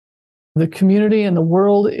The community and the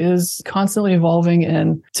world is constantly evolving.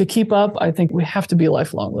 And to keep up, I think we have to be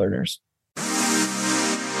lifelong learners.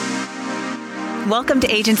 Welcome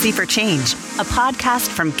to Agency for Change, a podcast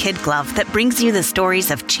from Kid Glove that brings you the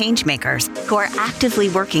stories of changemakers who are actively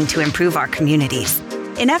working to improve our communities.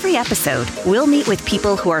 In every episode, we'll meet with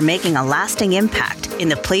people who are making a lasting impact in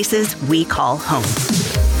the places we call home.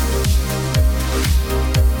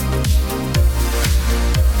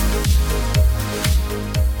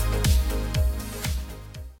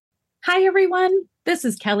 Hi, everyone. This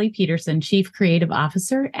is Kelly Peterson, Chief Creative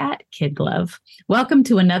Officer at Kid Glove. Welcome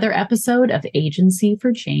to another episode of Agency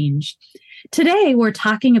for Change. Today, we're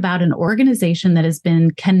talking about an organization that has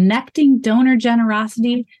been connecting donor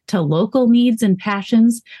generosity to local needs and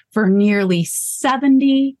passions for nearly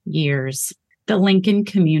 70 years, the Lincoln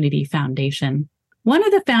Community Foundation. One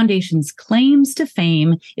of the foundation's claims to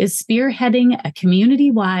fame is spearheading a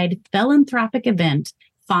community-wide philanthropic event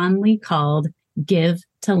fondly called Give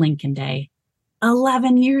to Lincoln Day,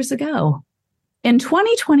 11 years ago. In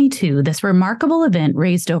 2022, this remarkable event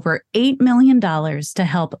raised over $8 million to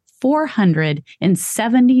help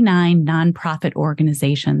 479 nonprofit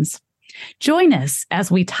organizations. Join us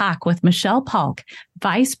as we talk with Michelle Paulk,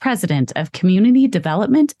 Vice President of Community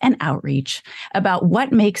Development and Outreach, about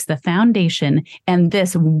what makes the foundation and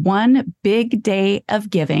this one big day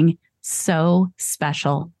of giving so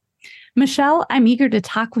special. Michelle, I'm eager to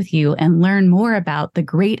talk with you and learn more about the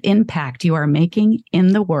great impact you are making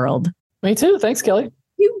in the world. Me too. Thanks, Kelly.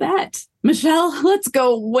 You bet. Michelle, let's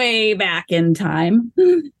go way back in time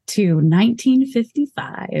to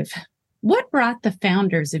 1955. What brought the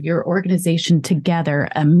founders of your organization together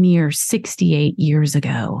a mere 68 years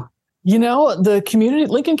ago? You know, the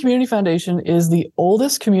Lincoln Community Foundation is the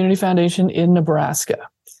oldest community foundation in Nebraska.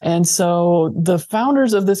 And so the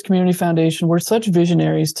founders of this community foundation were such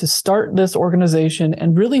visionaries to start this organization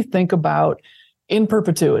and really think about in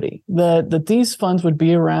perpetuity that these funds would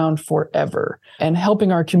be around forever and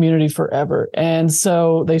helping our community forever. And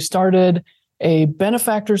so they started a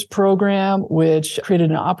benefactors program, which created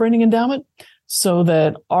an operating endowment so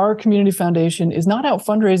that our community foundation is not out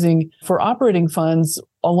fundraising for operating funds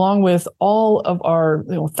along with all of our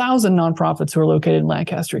 1,000 nonprofits who are located in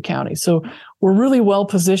Lancaster County. So we're really well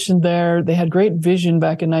positioned there. They had great vision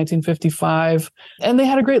back in 1955, and they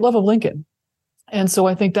had a great love of Lincoln. And so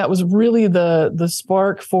I think that was really the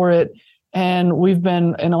spark for it. And we've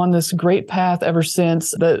been on this great path ever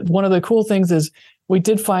since. One of the cool things is we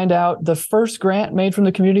did find out the first grant made from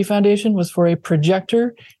the Community Foundation was for a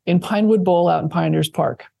projector in Pinewood Bowl out in Pioneers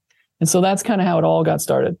Park. And so that's kind of how it all got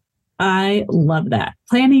started. I love that.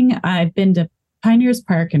 I've been to Pioneers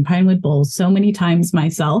Park and Pinewood Bowl so many times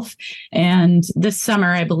myself. And this summer,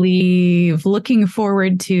 I believe, looking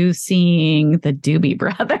forward to seeing the Doobie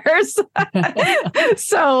Brothers.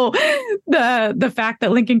 So the fact that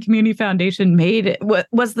Lincoln Community Foundation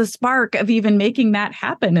was the spark of even making that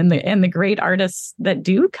happen, and the great artists that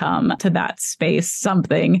do come to that space,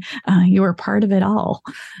 you were part of it all.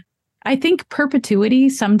 I think perpetuity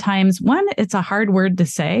sometimes, it's a hard word to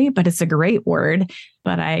say, but it's a great word.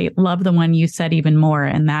 But I love the one you said even more,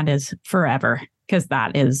 and that is forever, because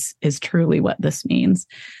that is truly what this means.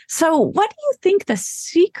 So what do you think the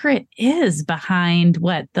secret is behind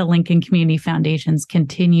what the Lincoln Community Foundation's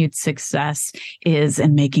continued success is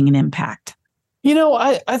in making an impact? You know,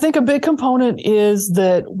 I think a big component is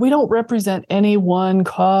that we don't represent any one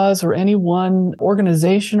cause or any one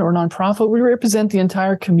organization or nonprofit. We represent the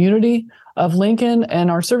entire community of Lincoln, and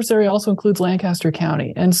our service area also includes Lancaster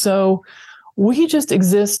County. And so we just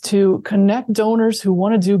exist to connect donors who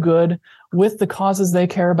want to do good with the causes they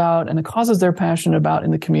care about and the causes they're passionate about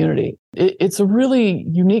in the community. It's a really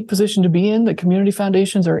unique position to be in that community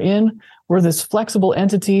foundations are in. We're this flexible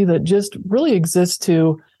entity that just really exists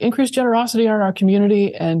to increase generosity in our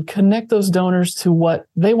community and connect those donors to what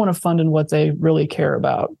they want to fund and what they really care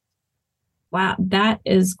about. Wow, that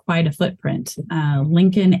is quite a footprint.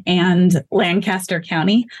 Lincoln and Lancaster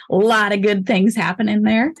County, a lot of good things happening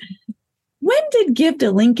there. When did Give to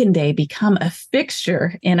Lincoln Day become a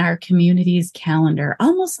fixture in our community's calendar,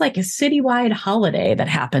 almost like a citywide holiday that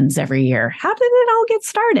happens every year? How did it all get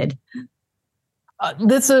started?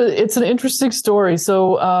 It's an interesting story.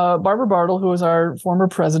 So Barbara Bartle, who was our former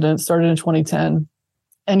president, started in 2010.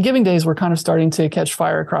 And giving days were kind of starting to catch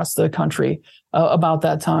fire across the country about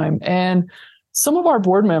that time. And some of our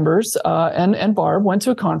board members and Barb went to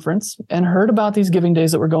a conference and heard about these giving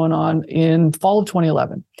days that were going on in fall of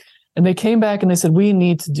 2011. And they came back and they said, we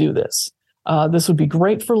need to do this. This would be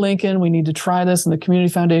great for Lincoln. We need to try this. And the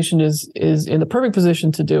Community Foundation is in the perfect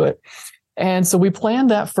position to do it. And so we planned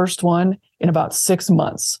that first one in about 6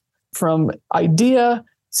 months, from idea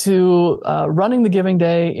to running the Giving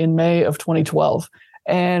Day in May of 2012.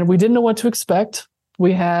 And we didn't know what to expect.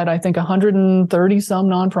 We had, I think, 130 some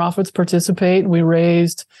nonprofits participate. We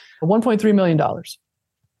raised $1.3 million.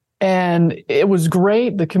 And it was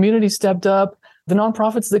great. The community stepped up. The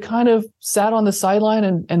nonprofits that kind of sat on the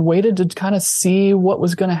sideline and waited to kind of see what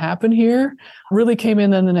was going to happen here really came in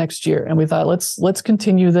then the next year. And we thought, let's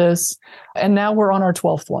continue this. And now we're on our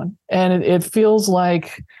 12th one. And it feels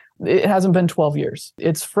like it hasn't been 12 years.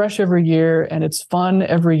 It's fresh every year and it's fun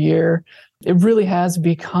every year. It really has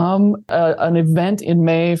become an event in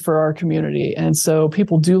May for our community. And so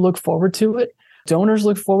people do look forward to it. Donors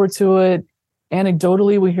look forward to it.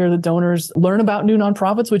 Anecdotally, we hear that donors learn about new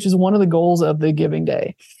nonprofits, which is one of the goals of the Giving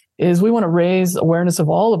Day, is we want to raise awareness of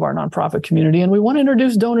all of our nonprofit community. And we want to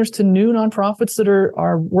introduce donors to new nonprofits that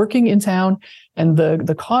are working in town and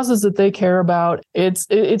the causes that they care about. It's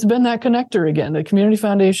been that connector again, the Community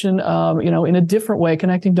Foundation, in a different way,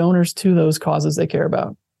 connecting donors to those causes they care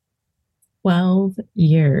about. 12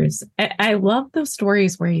 years. I love those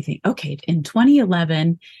stories where you think, okay, in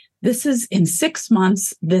 2011, this is in 6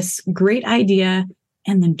 months, this great idea.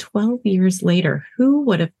 And then 12 years later, who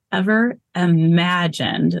would have ever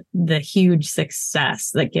imagined the huge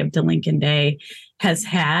success that Give to Lincoln Day has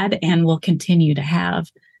had and will continue to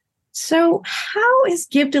have? So how is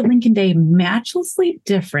Give to Lincoln Day matchlessly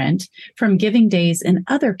different from giving days in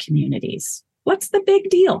other communities? What's the big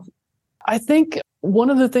deal? I think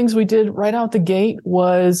one of the things we did right out the gate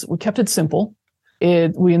was we kept it simple.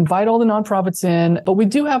 We invite all the nonprofits in, but we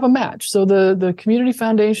do have a match. So the Community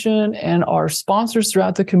Foundation and our sponsors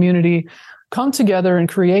throughout the community come together and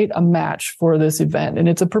create a match for this event. And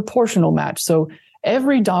it's a proportional match. So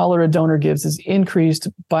every dollar a donor gives is increased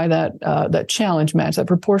by that challenge match, that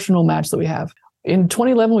proportional match that we have. In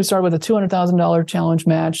 2011, we started with a $200,000 challenge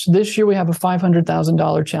match. This year, we have a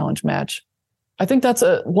 $500,000 challenge match. I think that's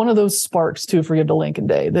one of those sparks too for Give to Lincoln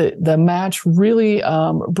Day. The match really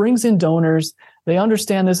brings in donors. They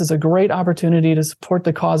understand this is a great opportunity to support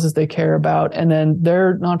the causes they care about. And then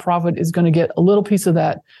their nonprofit is going to get a little piece of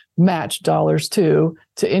that match dollars too,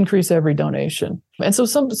 to increase every donation. And so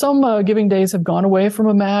some giving days have gone away from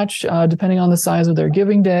a match, depending on the size of their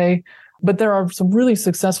giving day. But there are some really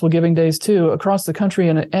successful giving days too across the country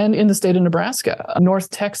and in the state of Nebraska. North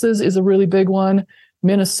Texas is a really big one.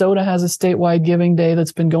 Minnesota has a statewide giving day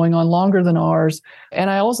that's been going on longer than ours. And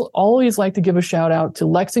I also always like to give a shout out to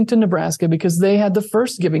Lexington, Nebraska, because they had the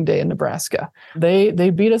first giving day in Nebraska. They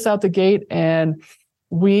beat us out the gate, and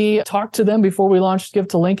we talked to them before we launched Give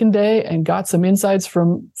to Lincoln Day and got some insights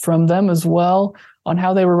from them as well on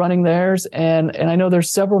how they were running theirs. And I know there's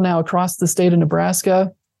several now across the state of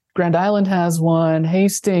Nebraska. Grand Island has one,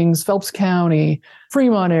 Hastings, Phelps County,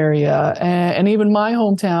 Fremont area, and even my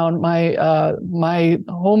hometown, my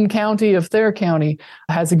home county of Thayer County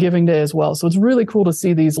has a giving day as well. So it's really cool to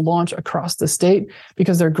see these launch across the state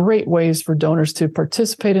because they're great ways for donors to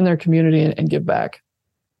participate in their community and give back.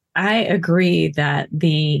 I agree that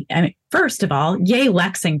first of all, yay,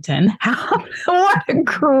 Lexington. What a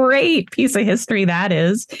great piece of history that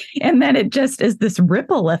is. And then it just is this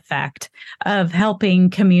ripple effect of helping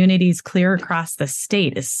communities clear across the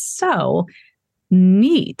state is so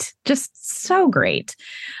neat, just so great.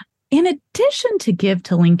 In addition to Give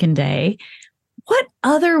to Lincoln Day, what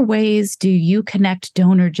other ways do you connect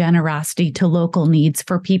donor generosity to local needs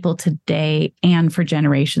for people today and for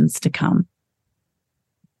generations to come?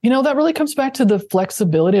 That really comes back to the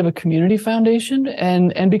flexibility of a community foundation.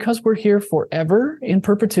 And because we're here forever in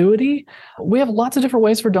perpetuity, we have lots of different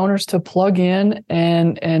ways for donors to plug in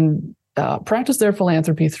and practice their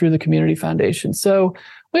philanthropy through the community foundation. So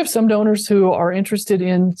we have some donors who are interested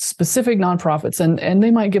in specific nonprofits, and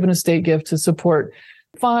they might give an estate gift to support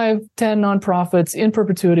 5, 10 nonprofits in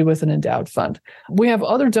perpetuity with an endowed fund. We have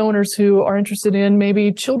other donors who are interested in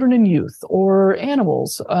maybe children and youth or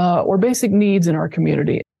animals or basic needs in our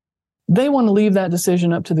community. They want to leave that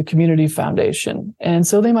decision up to the community foundation. And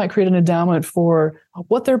so they might create an endowment for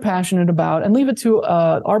what they're passionate about and leave it to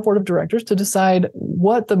our board of directors to decide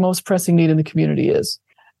what the most pressing need in the community is.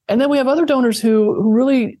 And then we have other donors who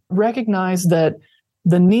really recognize that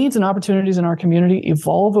the needs and opportunities in our community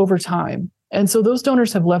evolve over time. And so those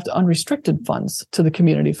donors have left unrestricted funds to the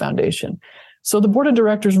community foundation. So the board of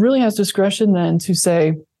directors really has discretion then to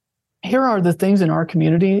say, here are the things in our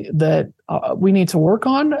community that we need to work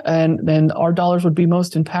on, and then our dollars would be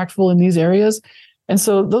most impactful in these areas. And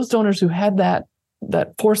so those donors who had that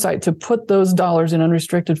foresight to put those dollars in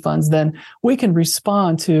unrestricted funds, then we can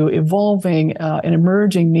respond to evolving and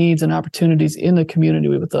emerging needs and opportunities in the community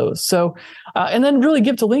with those. So, and then really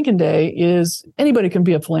Give to Lincoln Day is anybody can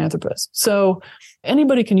be a philanthropist. So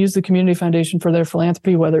anybody can use the Community Foundation for their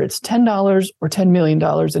philanthropy, whether it's $10 or $10 million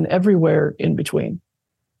and everywhere in between.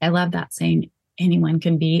 I love that saying. Anyone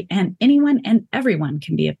can be, and anyone and everyone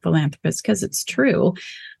can be a philanthropist, because it's true.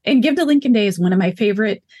 And Give to Lincoln Day is one of my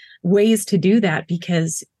favorite ways to do that,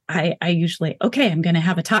 because I usually, I'm going to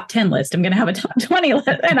have a top 10 list. I'm going to have a top 20 list,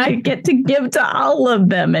 and I get to give to all of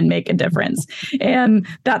them and make a difference. And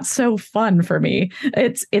that's so fun for me.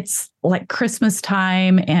 It's like Christmas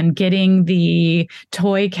time and getting the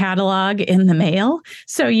toy catalog in the mail.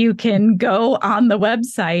 So you can go on the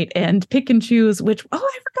website and pick and choose which, I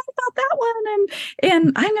forgot about that one.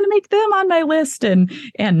 And I'm going to make them on my list and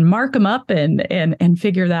mark them up and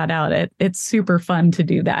figure that out. It's super fun to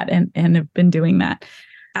do that. And have been doing that.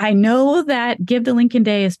 I know that Give to Lincoln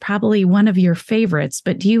Day is probably one of your favorites,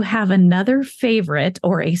 but do you have another favorite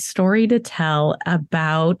or a story to tell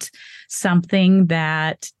about something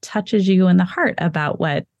that touches you in the heart about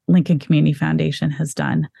what Lincoln Community Foundation has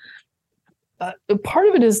done? Part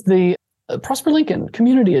of it is the Prosper Lincoln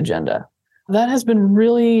community agenda. That has been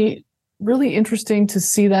really, really interesting to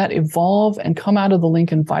see that evolve and come out of the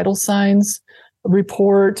Lincoln Vital Signs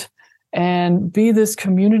report and be this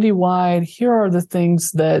community-wide, here are the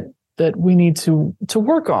things that we need to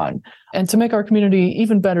work on and to make our community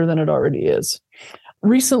even better than it already is.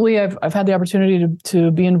 Recently, I've had the opportunity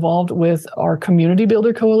to be involved with our Community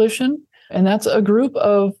Builder Coalition, and that's a group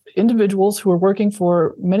of individuals who are working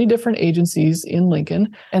for many different agencies in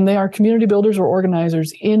Lincoln, and they are community builders or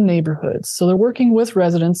organizers in neighborhoods. So they're working with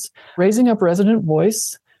residents, raising up resident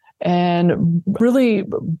voice, and really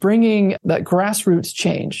bringing that grassroots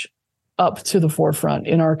change up to the forefront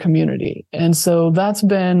in our community. And so that's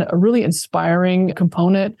been a really inspiring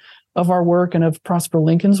component of our work and of Prosper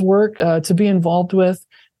Lincoln's work to be involved with,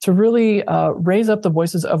 to really raise up the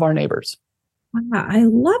voices of our neighbors. Wow, I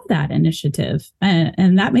love that initiative.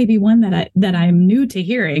 And that may be one that I'm new to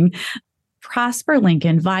hearing. Prosper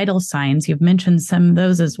Lincoln, Vital Signs, you've mentioned some of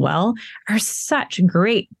those as well, are such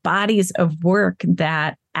great bodies of work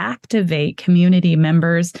that activate community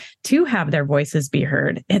members to have their voices be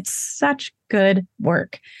heard. It's such good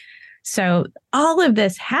work. So all of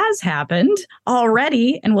this has happened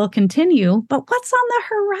already and will continue, but what's on the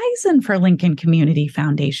horizon for Lincoln Community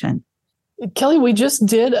Foundation? Kelly, we just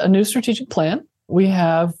did a new strategic plan. We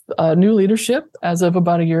have new leadership as of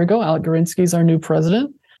about a year ago. Alec Gorinsky is our new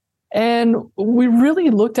president. And we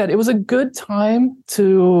really looked at, it was a good time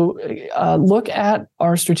to look at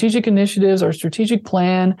our strategic initiatives, our strategic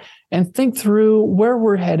plan, and think through where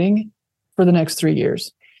we're heading for the next 3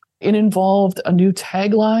 years. It involved a new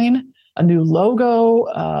tagline, a new logo,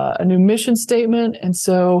 a new mission statement. And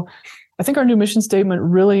so I think our new mission statement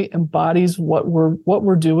really embodies what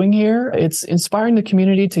we're doing here. It's inspiring the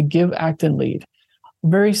community to give, act, and lead.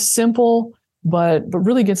 Very simple, but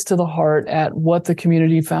really gets to the heart at what the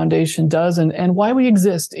Community Foundation does and why we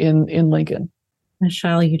exist in Lincoln.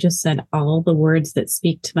 Michelle, you just said all the words that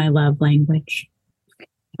speak to my love language.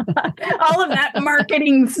 All of that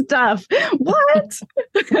marketing stuff. What?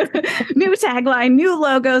 New tagline, new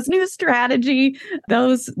logos, new strategy.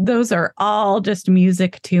 Those are all just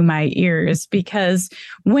music to my ears, because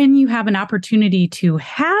when you have an opportunity to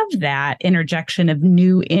have that interjection of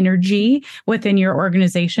new energy within your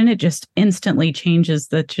organization, it just instantly changes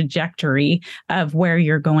the trajectory of where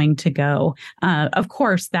you're going to go. Of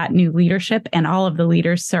course, that new leadership and all of the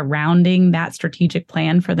leaders surrounding that strategic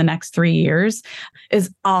plan for the next 3 years is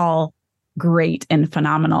all great and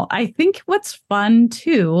phenomenal. I think what's fun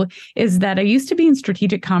too is that I used to be in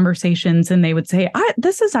strategic conversations and they would say,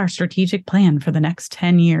 this is our strategic plan for the next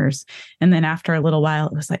 10 years. And then after a little while,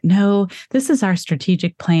 it was like, no, this is our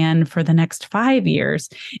strategic plan for the next 5 years.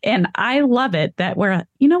 And I love it that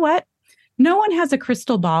you know what? No one has a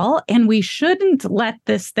crystal ball, and we shouldn't let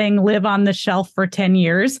this thing live on the shelf for 10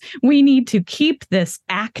 years. We need to keep this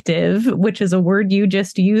active, which is a word you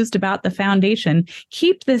just used about the foundation.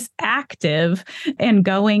 Keep this active and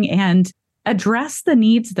going and address the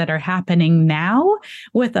needs that are happening now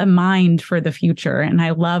with a mind for the future. And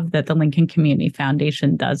I love that the Lincoln Community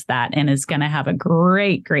Foundation does that and is going to have a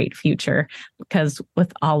great, great future because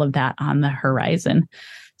with all of that on the horizon.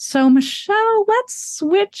 So, Michelle, let's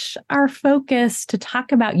switch our focus to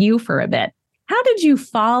talk about you for a bit. How did you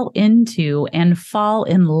fall into and fall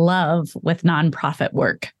in love with nonprofit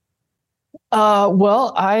work?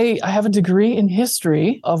 Well, I have a degree in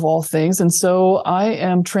history of all things, and so I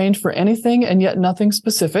am trained for anything and yet nothing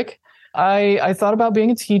specific. I thought about being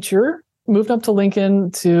a teacher, moved up to Lincoln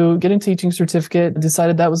to get a teaching certificate,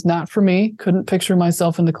 decided that was not for me, couldn't picture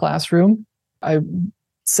myself in the classroom. I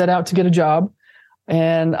set out to get a job,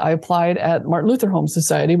 and I applied at Martin Luther Home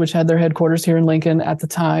Society, which had their headquarters here in Lincoln at the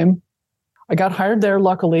time. I got hired there,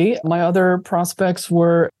 luckily. My other prospects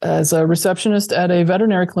were as a receptionist at a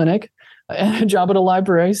veterinary clinic and a job at a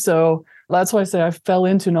library. So that's why I say I fell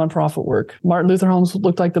into nonprofit work. Martin Luther Homes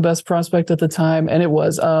looked like the best prospect at the time, and it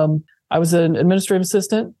was. I was an administrative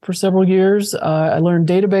assistant for several years. I learned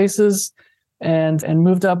databases and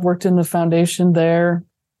moved up, worked in the foundation there,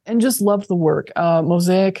 and just loved the work.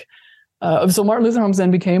 Mosaic. So Martin Luther Homes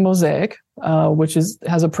then became Mosaic, which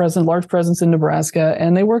has a large presence in Nebraska,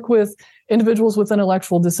 and they work with individuals with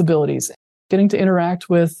intellectual disabilities. Getting to interact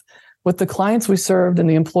with the clients we served and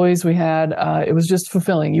the employees we had, it was just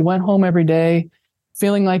fulfilling. You went home every day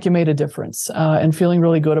feeling like you made a difference and feeling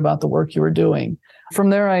really good about the work you were doing. From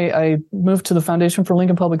there, I moved to the Foundation for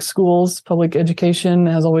Lincoln Public Schools. Public education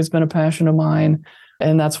has always been a passion of mine,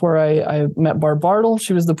 and that's where I met Barb Bartle.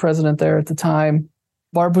 She was the president there at the time.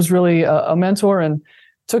 Barb was really a mentor and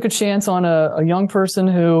took a chance on a young person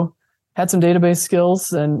who had some database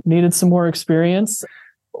skills and needed some more experience.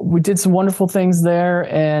 We did some wonderful things there.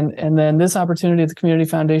 And then this opportunity at the Community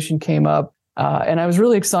Foundation came up. And I was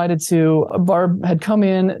really excited Barb had come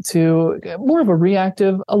in to more of a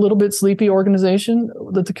reactive, a little bit sleepy organization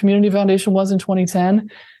that the Community Foundation was in 2010,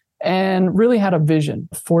 and really had a vision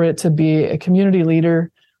for it to be a community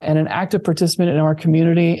leader and an active participant in our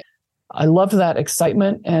community. I loved that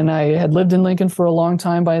excitement, and I had lived in Lincoln for a long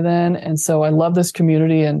time by then. And so I love this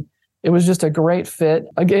community, and it was just a great fit.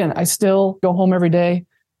 Again, I still go home every day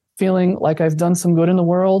feeling like I've done some good in the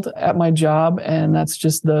world at my job, and that's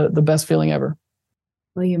just the best feeling ever.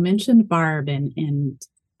 Well, you mentioned Barb, and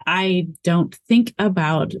I don't think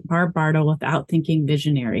about Barb Bartle without thinking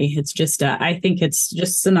visionary. It's just, I think it's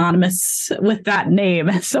just synonymous with that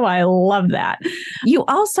name. So I love that. You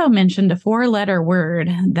also mentioned a 4-letter word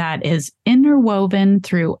that is interwoven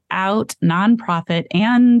throughout nonprofit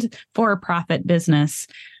and for-profit business.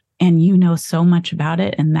 And you know so much about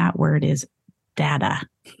it. And that word is data.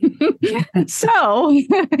 So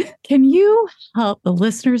can you help the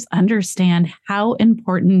listeners understand how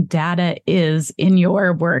important data is in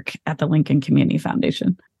your work at the Lincoln Community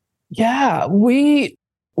Foundation? Yeah, we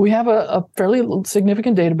have a fairly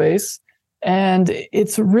significant database, and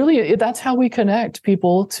it's really, that's how we connect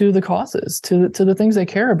people to the causes, to the things they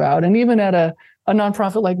care about. And even at a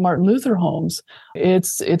nonprofit like Martin Luther Homes,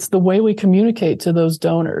 it's the way we communicate to those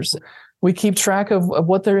donors. We keep track of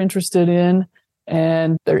what they're interested in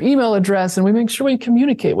and their email address, and we make sure we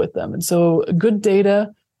communicate with them. And so good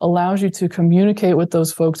data allows you to communicate with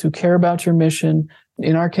those folks who care about your mission,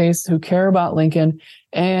 in our case, who care about Lincoln.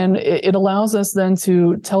 And it allows us then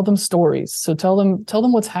to tell them stories. So tell them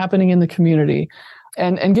what's happening in the community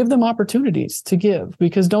and give them opportunities to give,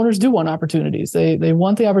 because donors do want opportunities. They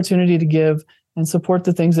want the opportunity to give and support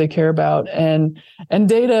the things they care about. And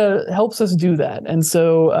data helps us do that. And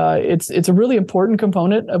so it's a really important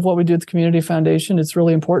component of what we do at the Community Foundation. It's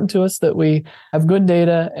really important to us that we have good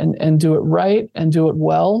data and do it right and do it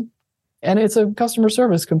well. And it's a customer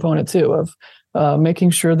service component too, of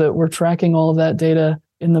making sure that we're tracking all of that data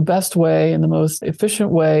in the best way, in the most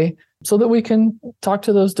efficient way, so that we can talk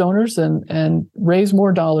to those donors and raise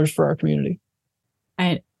more dollars for our community.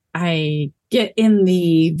 I get in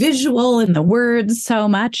the visual and the words so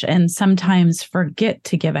much, and sometimes forget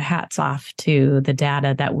to give a hats off to the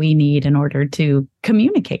data that we need in order to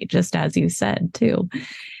communicate, just as you said, too.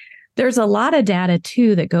 There's a lot of data,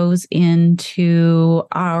 too, that goes into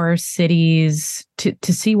our cities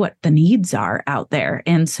to see what the needs are out there.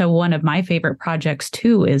 And so one of my favorite projects,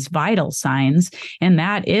 too, is Vital Signs. And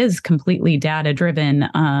that is completely data driven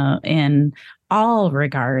in all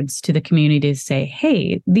regards to the community to say,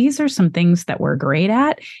 hey, these are some things that we're great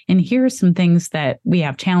at, and here are some things that we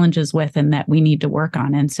have challenges with and that we need to work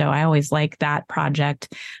on. And so I always like that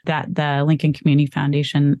project that the Lincoln Community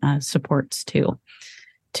Foundation supports too,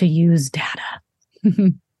 to use data.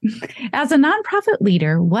 As a nonprofit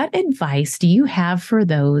leader, what advice do you have for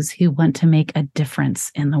those who want to make a difference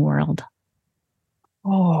in the world?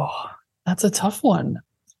 Oh, that's a tough one.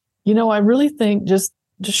 I really think just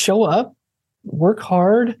show up, work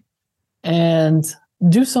hard, and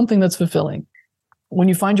do something that's fulfilling. When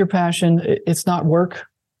you find your passion, it's not work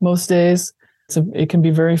most days. It can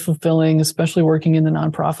be very fulfilling, especially working in the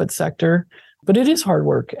nonprofit sector. But it is hard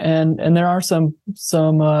work, and there are some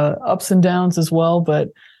ups and downs as well. But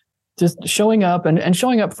just showing up and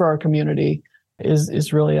showing up for our community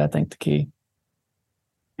is really, I think, the key.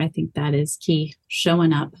 I think that is key.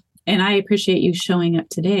 Showing up And I appreciate you showing up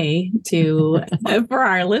today to for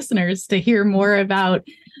our listeners to hear more about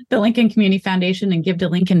the Lincoln Community Foundation and Give to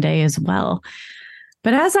Lincoln Day as well.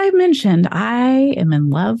 But as I mentioned, I am in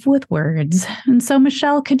love with words. And so,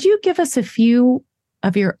 Michelle, could you give us a few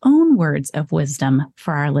of your own words of wisdom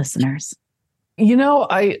for our listeners?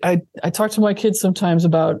 I talk to my kids sometimes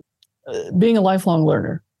about being a lifelong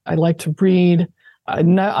learner. I like to read.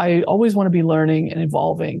 I always want to be learning and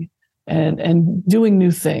evolving and doing new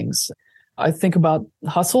things. I think about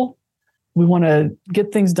hustle. We want to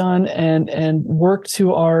get things done and work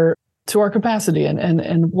to our capacity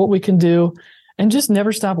and what we can do, and just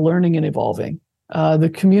never stop learning and evolving.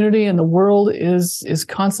 The community and the world is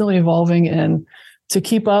constantly evolving, and to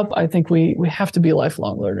keep up, I think we have to be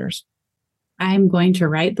lifelong learners. I'm going to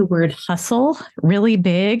write the word hustle really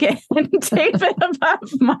big and tape it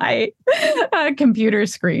above my computer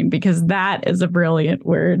screen, because that is a brilliant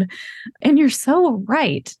word. And you're so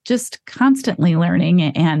right. Just constantly learning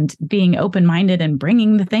and being open-minded and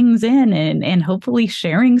bringing the things in and hopefully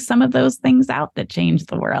sharing some of those things out that change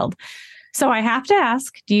the world. So I have to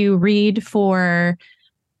ask, do you read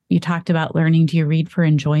you talked about learning, do you read for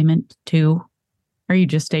enjoyment too? Are you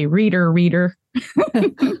just a reader? A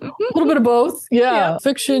little bit of both. Yeah.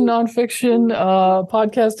 Fiction, nonfiction,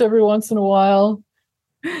 podcast every once in a while.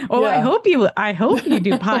 Oh, yeah. I hope you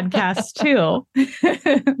do podcasts too,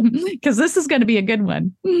 because this is going to be a good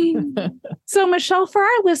one. So, Michelle, for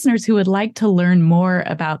our listeners who would like to learn more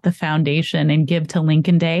about the foundation and Give to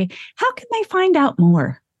Lincoln Day, how can they find out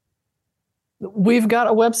more? We've got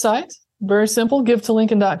a website, very simple,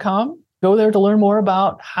 givetolincoln.com. Go there to learn more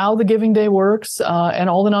about how the Giving Day works and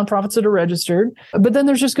all the nonprofits that are registered. But then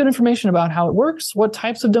there's just good information about how it works, what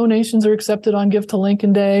types of donations are accepted on Give to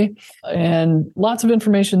Lincoln Day, and lots of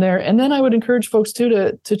information there. And then I would encourage folks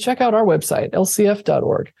too to check out our website,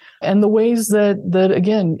 lcf.org, and the ways that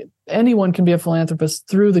again, anyone can be a philanthropist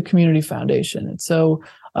through the Community Foundation. And so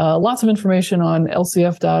lots of information on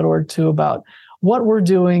lcf.org too about what we're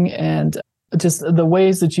doing and just the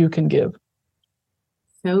ways that you can give.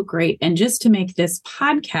 So great. And just to make this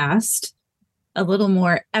podcast a little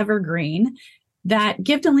more evergreen, that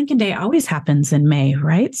Give to Lincoln Day always happens in May,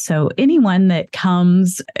 right? So anyone that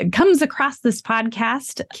comes across this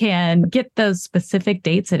podcast can get those specific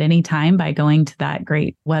dates at any time by going to that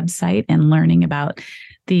great website and learning about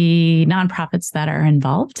the nonprofits that are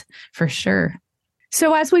involved, for sure.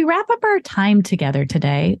 So as we wrap up our time together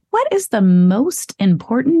today, what is the most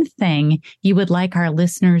important thing you would like our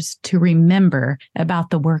listeners to remember about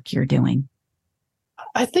the work you're doing?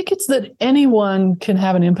 I think it's that anyone can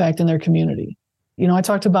have an impact in their community. I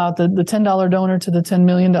talked about the $10 donor to the $10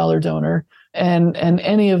 million donor, and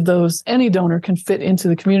any donor can fit into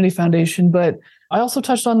the Community Foundation. But I also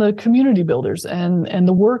touched on the community builders and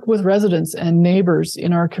the work with residents and neighbors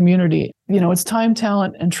in our community. It's time,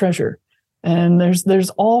 talent, and treasure. And there's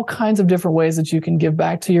all kinds of different ways that you can give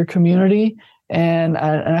back to your community. And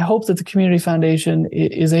I hope that the Community Foundation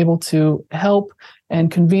is able to help and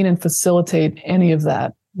convene and facilitate any of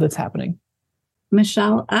that's happening.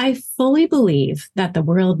 Michelle, I fully believe that the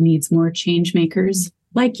world needs more change makers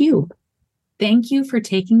like you. Thank you for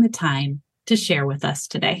taking the time to share with us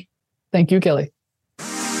today. Thank you, Kelly.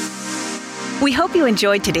 We hope you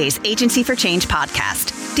enjoyed today's Agency for Change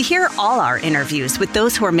podcast. To hear all our interviews with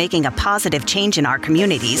those who are making a positive change in our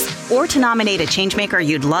communities, or to nominate a changemaker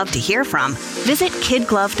you'd love to hear from, visit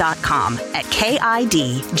kidglove.com at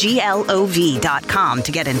KIDGLOV.com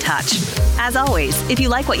to get in touch. As always, if you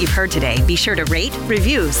like what you've heard today, be sure to rate,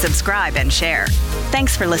 review, subscribe, and share.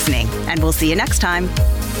 Thanks for listening, and we'll see you next time.